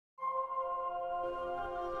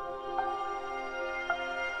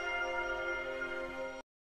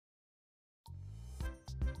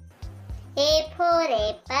A for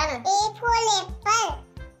apple. A for apple.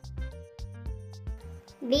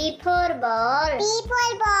 B for ball. B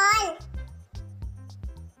for ball.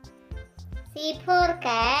 C for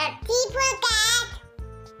cat. C for cat.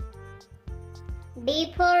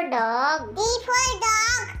 D for dog. D for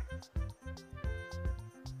dog.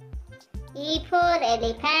 E for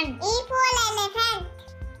elephant. E for elephant.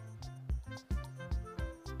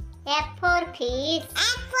 F for fish.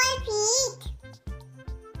 F for feet.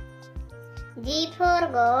 G for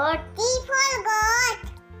goat. G for goat.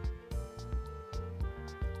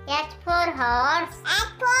 H for horse.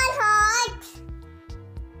 H for horse.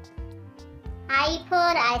 I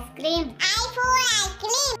for ice cream. I for ice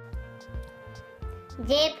cream.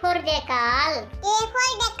 J for jackal. K for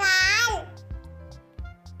jackal.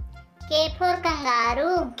 K for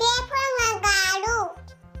kangaroo. K for kangaroo.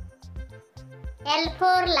 L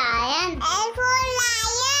for lion. L for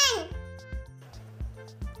lion.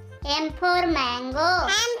 M for mango.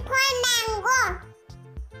 M for mango.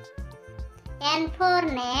 N for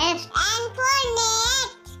nest. N for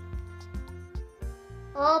net.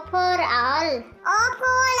 O for owl. O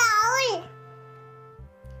for owl.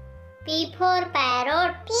 P for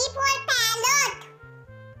parrot. P for parrot.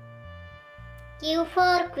 Q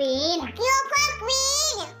for queen. Q for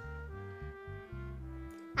queen.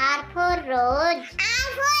 R for rose. R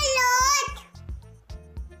for rose.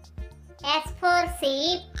 S for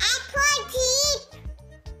sheep. S for sheep.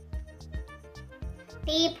 T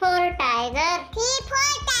for tiger. T for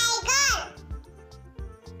tiger.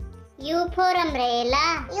 U for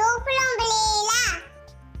umbrella. U for umbrella.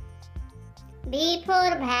 V for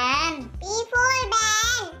van. V for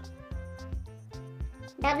van.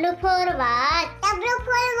 W for watch. W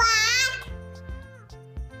for watch.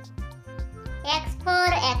 X for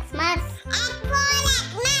Xmas.